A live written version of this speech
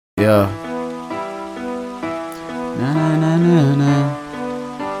Yeah. Na na na na na.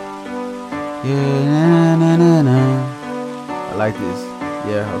 Yeah, na na na na. I like this.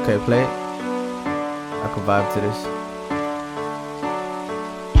 Yeah, okay, play it. I can vibe to this.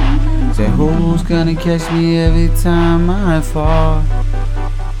 Say, who's gonna catch me every time I fall?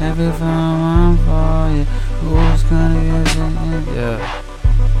 Every time I fall, yeah. Who's gonna catch me? Yeah.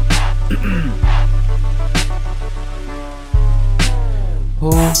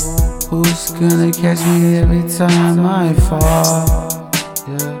 Who's gonna catch me every time I fall?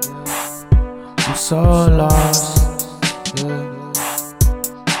 Yeah. I'm so lost. Yeah.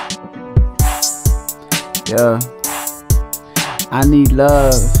 Yeah. I need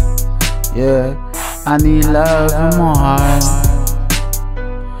love. Yeah. I need love in my heart.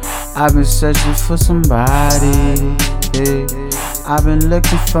 I've been searching for somebody. Yeah. I've been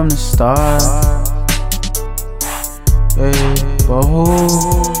looking from the start. Yeah. But who's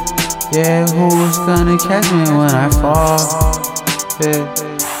gonna catch me when I fall?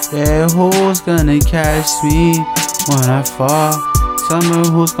 Yeah, who's gonna catch me when I fall? Tell me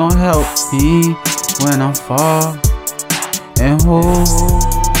who's gonna help me when I fall? And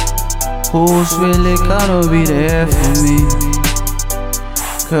who's really gonna be there for me?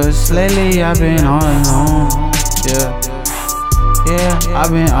 Cause lately I've been all alone. Yeah,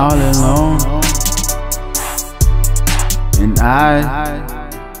 I've been all alone. And I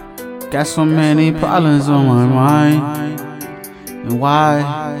got so many problems on my mind. And why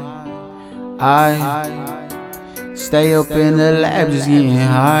I stay up in the lab just getting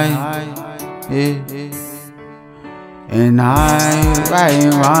high. Yeah. And I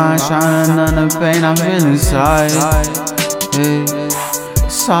writing rhymes, trying to numb the pain I feel inside. Yeah.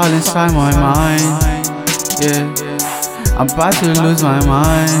 It's all inside my mind. Yeah. I'm about to lose my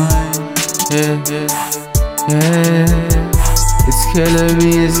mind. Yeah. It's killing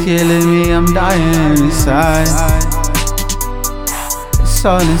me, I'm dying inside. It's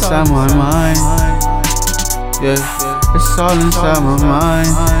all inside my mind. Yeah, it's all inside my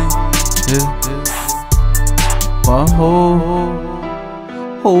mind. Yeah. But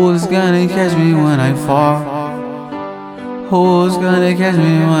who's gonna catch me when I fall? Who's gonna catch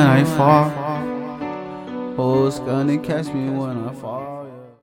me when I fall? Who's gonna catch me when I fall?